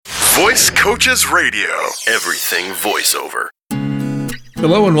Voice Coaches Radio. Everything voiceover.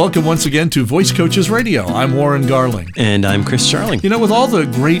 Hello and welcome once again to Voice Coaches Radio. I'm Warren Garling. And I'm Chris Charling. You know, with all the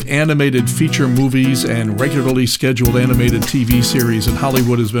great animated feature movies and regularly scheduled animated TV series that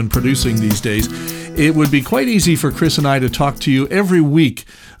Hollywood has been producing these days, it would be quite easy for Chris and I to talk to you every week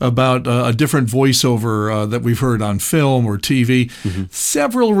about a different voiceover that we've heard on film or TV. Mm-hmm.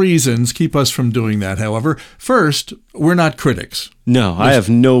 Several reasons keep us from doing that, however. First, we're not critics. No, I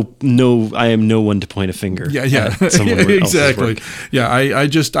am no one to point a finger. Yeah, at someone exactly. else's work. Yeah,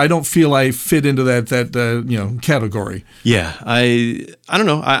 I don't feel I fit into that category. Yeah, I don't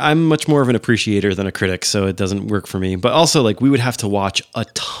know. I'm much more of an appreciator than a critic, so it doesn't work for me. But also, like, we would have to watch a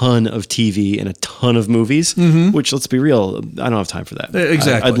ton of TV and a ton of movies, which, let's be real, I don't have time for that.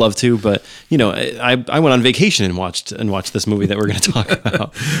 Exactly. I'd love to, but I went on vacation and watched this movie that we're going to talk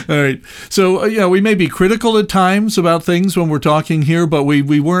about. All right. So we may be critical at times about things when we're talking here, but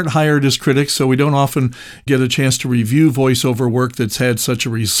we weren't hired as critics, so we don't often get a chance to review voiceover work that's had such a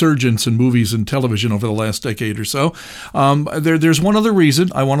resurgence in movies and television over the last decade or so. There's one other reason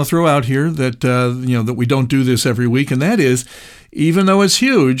I want to throw out here that we don't do this every week, and that is, even though it's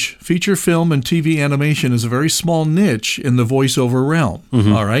huge, feature film and TV animation is a very small niche in the voiceover realm.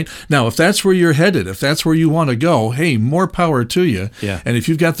 Mm-hmm. All right. Now, if that's where you're headed, if that's where you want to go, hey, more power to you. Yeah. And if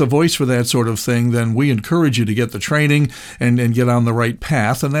you've got the voice for that sort of thing, then we encourage you to get the training and get on the right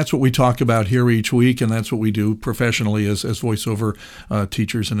path. And that's what we talk about here each week, and that's what we do professionally as voiceover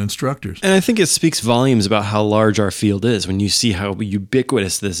teachers and instructors. And I think it speaks volumes about how large our field is when you see how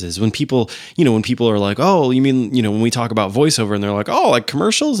ubiquitous this is. When people are like, oh, you mean, when we talk about voiceover, and they're like, oh, like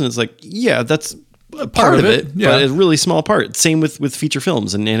commercials? And it's like, yeah, that's a part of it, yeah. But a really small part. Same with feature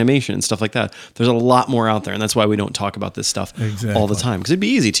films and animation and stuff like that. There's a lot more out there, and that's why we don't talk about this stuff all the time, because it'd be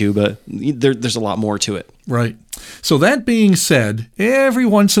easy to, but there's a lot more to it. Right. So that being said, every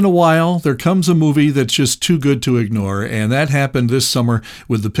once in a while, there comes a movie that's just too good to ignore, and that happened this summer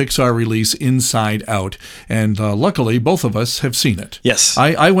with the Pixar release Inside Out, and luckily, both of us have seen it. Yes.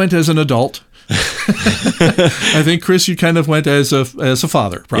 I went as an adult. I think, Chris, you kind of went as a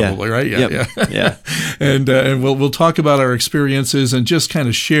father, probably, right? Yeah. And we'll talk about our experiences and just kind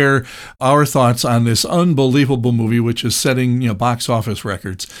of share our thoughts on this unbelievable movie, which is setting box office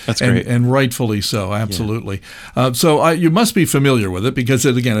records. That's great, and rightfully so, absolutely. Yeah. So you must be familiar with it because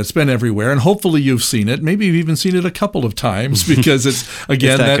it's been everywhere, and hopefully you've seen it. Maybe you've even seen it a couple of times because it's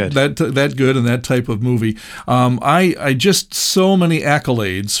again that good and that type of movie. I just so many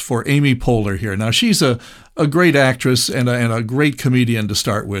accolades for Amy Poehler here. Now, she's a great actress and a great comedian to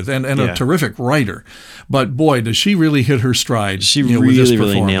start with, and a terrific writer. But boy, does she really hit her stride. She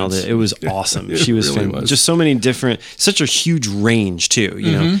really nailed it. It was awesome. She was really just so many different, such a huge range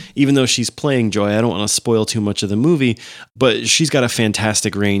too. Even though she's playing Joy, I don't want to spoil too much of the movie, but she's got a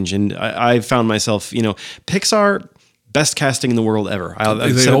fantastic range. And I found myself, Pixar, best casting in the world ever.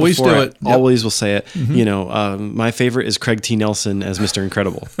 They always do it. Yep. Always will say it. Mm-hmm. My favorite is Craig T. Nelson as Mr.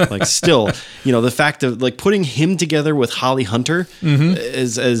 Incredible. Like, still, the fact of like putting him together with Holly Hunter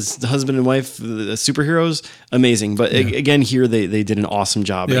as husband and wife, the superheroes, amazing. But again, here they did an awesome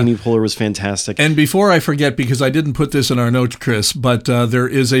job. Yeah. Amy Poehler was fantastic. And before I forget, because I didn't put this in our notes, Chris, but there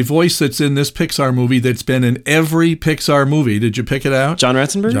is a voice that's in this Pixar movie that's been in every Pixar movie. Did you pick it out? John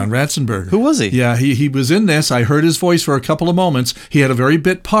Ratzenberger? John Ratzenberger. Who was he? Yeah, he was in this. I heard his voice for a couple of moments. He had a very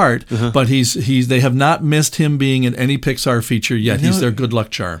bit part, but they have not missed him being in any Pixar feature yet. He's their good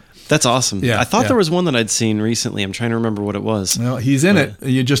luck charm. That's awesome. Yeah, I thought there was one that I'd seen recently. I'm trying to remember what it was. Well, he's in it.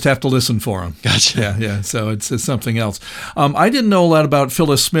 You just have to listen for him. Gotcha. Yeah. So it's something else. I didn't know a lot about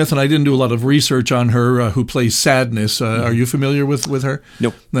Phyllis Smith, and I didn't do a lot of research on her, who plays Sadness. Are you familiar with her?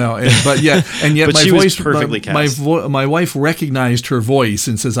 Nope. No. But yet but my she voice, was perfectly cast. My wife recognized her voice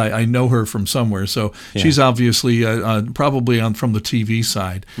and says, I know her from somewhere. So she's obviously probably from the TV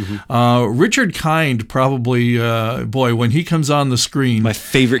side. Mm-hmm. Richard Kind, probably, when he comes on the screen. My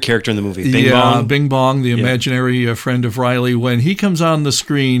favorite character in the movie. Bing Bong. Bing Bong, the imaginary friend of Riley. When he comes on the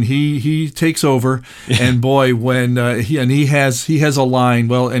screen, he takes over, and boy, when he has a line.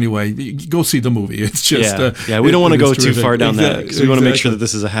 Well, anyway, go see the movie. It's just we don't want to go too far down that because we want to make sure that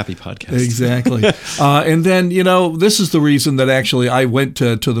this is a happy podcast. Exactly. And then this is the reason that actually I went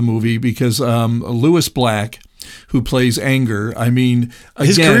to the movie because Lewis Black, who plays Anger. I mean, again,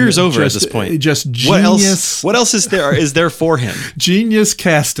 his career's over at this point. Just genius. What else is there for him? Genius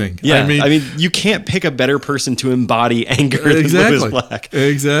casting. Yeah, I mean, you can't pick a better person to embody Anger than Lewis Black.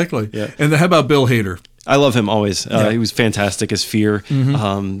 Exactly. Yeah. And how about Bill Hader? I love him always. He was fantastic as Fear.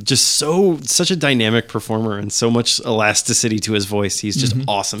 Just such a dynamic performer and so much elasticity to his voice. He's just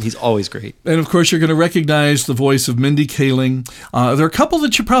awesome. He's always great. And of course, you're going to recognize the voice of Mindy Kaling. There are a couple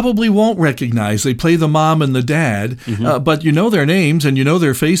that you probably won't recognize. They play the mom and the dad, but you know their names and you know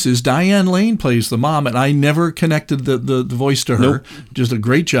their faces. Diane Lane plays the mom, and I never connected the voice to her. Nope. Just a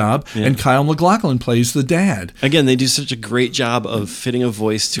great job. Yeah. And Kyle MacLachlan plays the dad. Again, they do such a great job of fitting a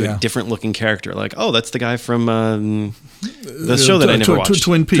voice to a different looking character. Like, oh, that's the guy from the show that I never watched.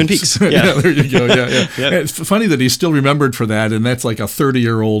 Twin Peaks. Twin Peaks. Yeah, there you go. Yeah. It's funny that he's still remembered for that, and that's like a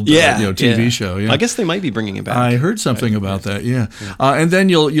 30-year-old TV show. Yeah. I guess they might be bringing it back. I heard something about that. Yeah. And then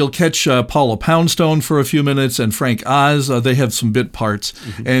you'll catch Paula Poundstone for a few minutes and Frank Oz. They have some bit parts,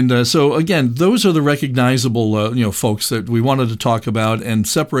 and so again, those are the recognizable folks that we wanted to talk about and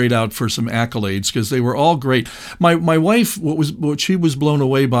separate out for some accolades because they were all great. My wife, what she was blown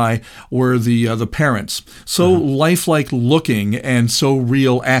away by were the parents, so lifelike looking and so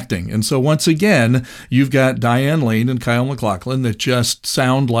real acting. And so once again, you've got Diane Lane and Kyle MacLachlan that just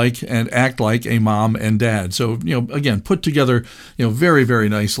sound like and act like a mom and dad. So again, put together very, very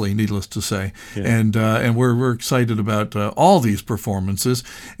nicely, needless to say. Yeah. And we're excited about all these performances,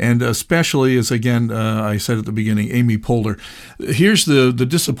 and especially as again I said at the beginning, Amy Poehler. Here's the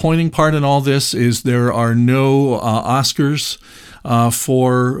disappointing part in all this is there are no Oscars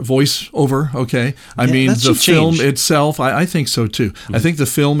for voiceover. Okay. I mean, the film itself, I think so too. I think the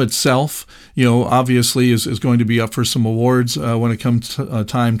film itself, obviously is going to be up for some awards when it comes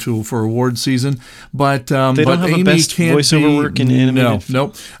time for award season. But they don't have Amy a best can't voiceover work in animated.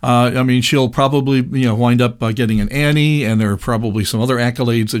 No. I mean, she'll probably wind up getting an Annie, and there are probably some other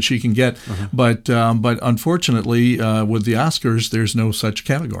accolades that she can get. But unfortunately, with the Oscars, there's no such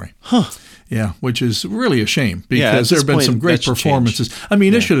category. Yeah, which is really a shame because there have been some great performances. I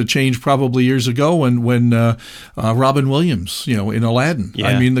mean, it should have changed probably years ago when Robin Williams, in Aladdin. Yeah.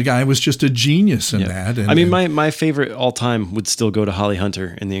 I mean, the guy was just a genius in that. And, I mean, my favorite all time would still go to Holly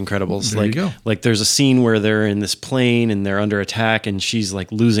Hunter in The Incredibles. There you go. Like there's a scene where they're in this plane and they're under attack and she's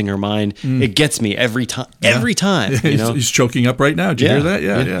like losing her mind. It gets me every time. Every time. He's choking up right now. Did you hear that?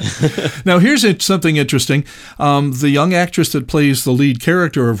 Yeah. Now, here's something interesting. The young actress that plays the lead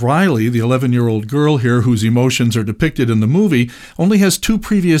character of Riley, the 11-year-old girl here whose emotions are depicted in the movie, only has 2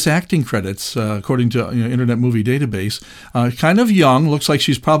 previous acting credits, according to Internet Movie Database. Kind of young, looks like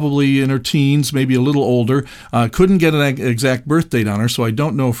she's probably in her teens, maybe a little older. Couldn't get an exact birth date on her, so I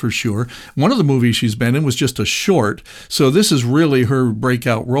don't know for sure. One of the movies she's been in was just a short, so this is really her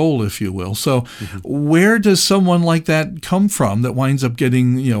breakout role, if you will. So where does someone like that come from that winds up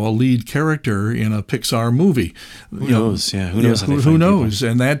getting a lead character in a Pixar movie? Who knows? Yeah, who knows? Who knows?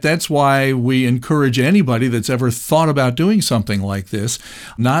 People. And that's why we encourage anybody that's ever thought about doing something like this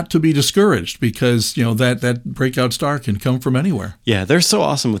not to be discouraged, because that breakout star can come from anywhere. Yeah, they're so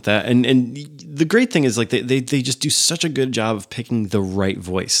awesome with that, and the great thing is like they just do such a good job of picking the right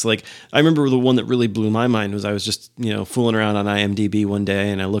voice. Like I remember the one that really blew my mind was I was just fooling around on IMDb one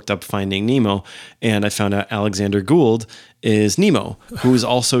day and I looked up Finding Nemo and I found out Alexander Gould is Nemo, who is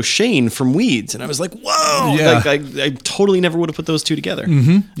also Shane from Weeds. And I was like, whoa! Yeah. Like, I totally never would have put those two together.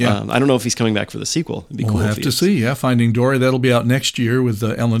 Yeah. I don't know if he's coming back for the sequel. It'd be cool. We'll have to see. Yeah, Finding Dory. That'll be out next year with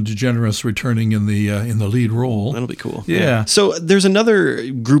Ellen DeGeneres returning in the lead role. That'll be cool. Yeah. So there's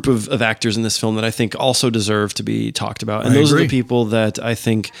another group of actors in this film that I think also deserve to be talked about. And those are the people that I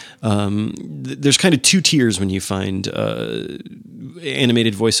think there's kind of 2 tiers when you find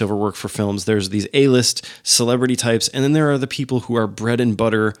animated voiceover work for films. There's these A-list celebrity types, and then there are the people who are bread and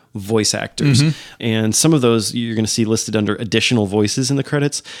butter voice actors. And some of those you're going to see listed under additional voices in the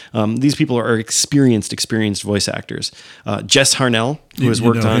credits. These people are experienced voice actors. Jess Harnell, who has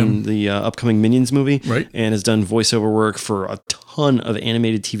worked on the upcoming Minions movie, and has done voiceover work for a ton of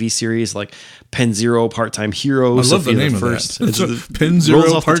animated TV series like Penn Zero, Part-Time Hero. I love the name of that. Penn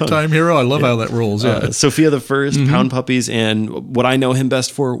Zero, Part-Time Hero. I love how that rolls. Sophia the First, Pound Puppies, and what I know him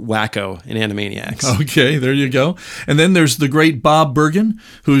best for, Wacko in Animaniacs. Okay, there you go. And then there's the great Bob Bergen,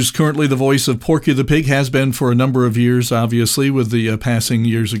 who's currently the voice of Porky the Pig, has been for a number of years, obviously, with the passing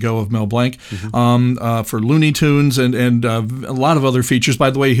years ago of Mel Blanc, for Looney Tunes and a lot of other features. By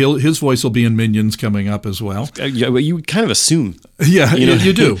the way, his voice will be in Minions coming up as well. You kind of assume. Yeah,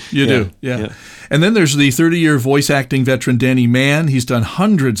 you do. You do. Yeah. And then there's the 30-year voice acting veteran Danny Mann. He's done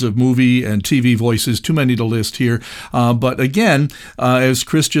hundreds of movie and TV voices, too many to list here. But again, as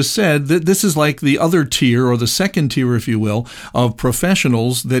Chris just said, this is like the other tier, or the second tier, if you will, of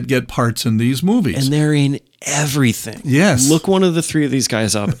professionals that get parts in these movies. And they're in everything. Yes. Look one of the 3 of these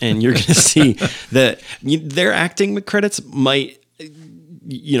guys up, and you're going to see that their acting credits might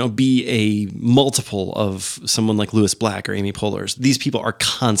be a multiple of someone like Louis Black or Amy Poehler's. These people are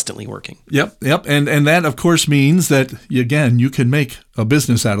constantly working. Yep. And that, of course, means that, again, you can make a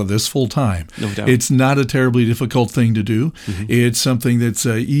business out of this full time. No doubt. It's not a terribly difficult thing to do. Mm-hmm. It's something that's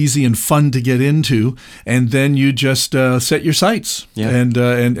easy and fun to get into, and then you just set your sights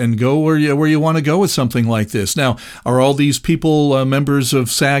and go where you want to go with something like this. Now, are all these people members of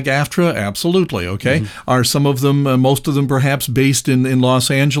SAG-AFTRA? Absolutely. Okay. Mm-hmm. Are some of them, most of them, perhaps based in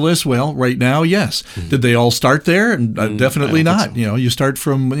Los Angeles? Well, right now, yes. Mm-hmm. Did they all start there? Definitely not. So. You start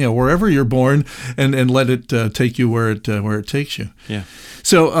from wherever you're born and let it take you where it takes you. Yeah.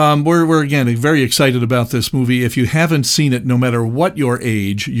 So we're again very excited about this movie. If you haven't seen it, no matter what your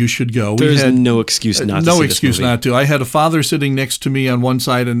age, you should go. There's no excuse not to. No excuse not to. I had a father sitting next to me on one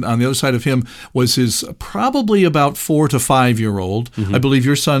side, and on the other side of him was his probably about 4 to 5 year old. Mm-hmm. I believe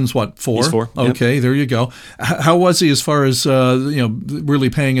your son's what, 4? He's 4. Okay, yep. There you go. How was he as far as really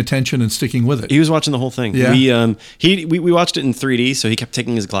paying attention and sticking with it? He was watching the whole thing. Yeah. We watched it in 3D, so he kept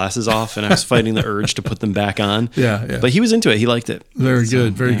taking his glasses off, and I was fighting the urge to put them back on. Yeah. But he was into it. He liked it. Very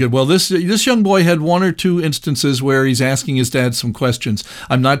good. Very good. Well, this young boy had 1 or 2 instances where he's asking his dad some questions.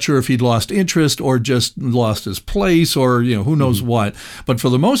 I'm not sure if he'd lost interest or just lost his place or who knows what. But for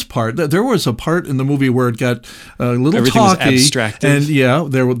the most part, there was a part in the movie where it got a little Everything talky. Was abstracted. And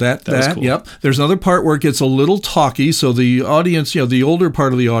there was that was cool. Yep. There's another part where it gets a little talky, so the audience, the older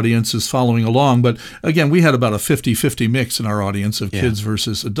part of the audience is following along. But again, we had about a 50-50 mix in our audience of kids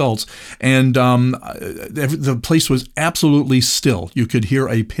versus adults, and the place was absolutely still. You could hear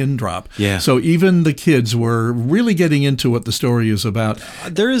a pin drop. Yeah. So even the kids were really getting into what the story is about.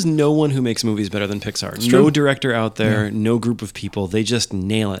 There is no one who makes movies better than Pixar. It's no true. Director out there, no group of people. They just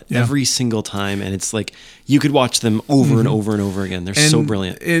nail it every single time, and it's like you could watch them over and over and over again. They're so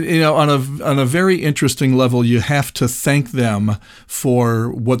brilliant. On a very interesting level, you have to thank them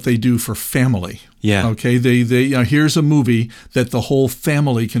for what they do for family. Yeah. Okay. They here's a movie that the whole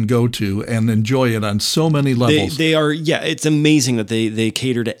family can go to and enjoy it on so many levels. They are. Yeah. It's amazing that they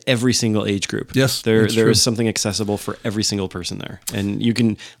cater to every single age group. Yes. There is something accessible for every single person there, and you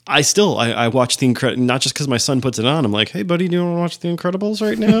can. I watch The Incredibles not just because my son puts it on. I'm like, hey buddy, do you want to watch The Incredibles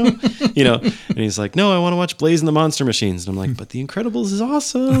right now? And he's like, no, I want to watch Blaze and the Monster Machines, and I'm like, but The Incredibles is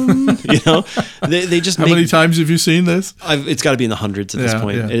awesome. They just. How many times have you seen this? It's got to be in the hundreds at this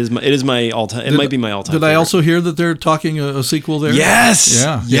point. Yeah. It is my all time. It might be my all-time favorite. I also hear that they're talking a sequel there? Yes!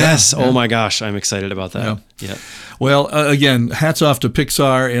 Yeah. Yes! Yeah. Oh my gosh, I'm excited about that. Yeah. Well, again, hats off to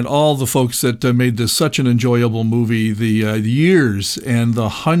Pixar and all the folks that made this such an enjoyable movie. The years and the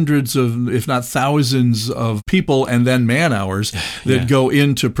hundreds of, if not thousands of people and then man hours that go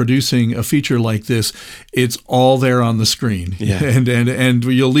into producing a feature like this. It's all there on the screen. Yeah. And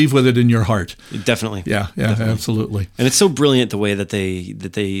you'll leave with it in your heart. Definitely. Yeah, Definitely. Absolutely. And it's so brilliant the way that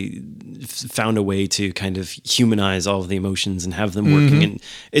they found a way to kind of humanize all of the emotions and have them working. And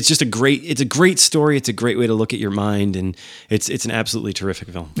it's just a great story. It's a great way to look at your mind, and it's an absolutely terrific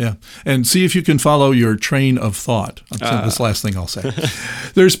film. Yeah. And see if you can follow your train of thought. That's this last thing I'll say.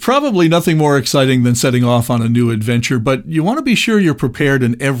 There's probably nothing more exciting than setting off on a new adventure, but you want to be sure you're prepared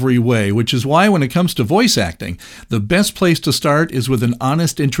in every way, which is why when it comes to voice acting, the best place to start is with an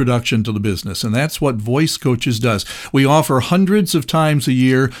honest introduction to the business, and that's what Voice Coaches does. We offer hundreds of times a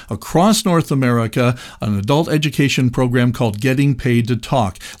year across North America an adult education program called Getting Paid to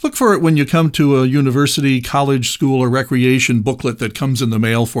Talk. Look for it when you come to a university, college, school, or recreation booklet that comes in the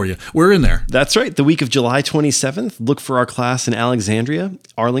mail for you. We're in there. That's right. The week of July 27th, look for our class in Alexandria,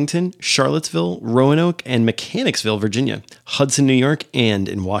 Arlington, Charlottesville, Roanoke, and Mechanicsville, Virginia, Hudson, New York, and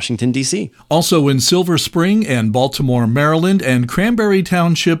in Washington, D.C. Also in Silver Spring and Baltimore, Maryland, and Cranberry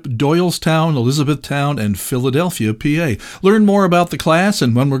Township, Doylestown, Elizabethtown, and Philadelphia, PA. Learn more about the class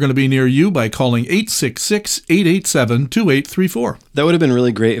and when we're going to be near you by calling 866-887-2834. That would have been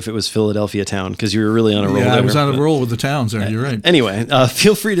really great if it was Philadelphia town, because you were really on a roll there. Yeah, I was on a roll with the towns there. You're right. Anyway,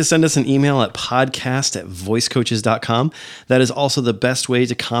 feel free to send us an email at podcast@voicecoaches.com. That is also the best way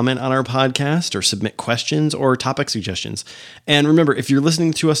to comment on our podcast or submit questions or topic suggestions. And remember, if you're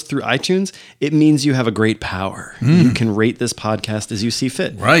listening to us through iTunes, it means you have a great power. You can rate this podcast as you see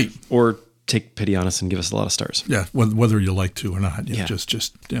fit. Right. Or take pity on us and give us a lot of stars. Yeah, whether you like to or not. Just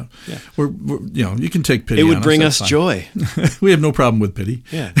we're you can take pity. It would on bring us us joy. We have no problem with pity.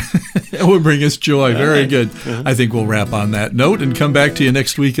 Yeah, it would bring us joy. Very good. Uh-huh. I think we'll wrap on that note and come back to you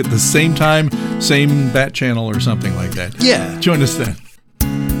next week at the same time, same bat channel or something like that. Yeah, join us then.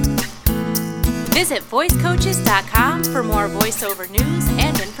 Visit voicecoaches.com for more voiceover news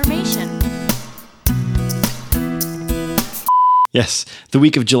and information. Yes, the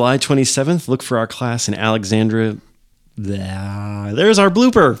week of July 27th, look for our class in Alexandria, There's our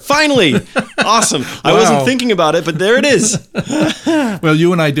blooper. Finally. Awesome. I wasn't thinking about it, but there it is. Well,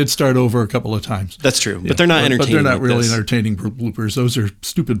 you and I did start over a couple of times. That's true, but they're not entertaining. But they're not like really this. entertaining bloopers. Those are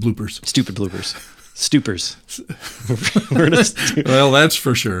stupid bloopers. Stupid bloopers. Stupers. We're gonna Well, that's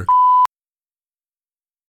for sure.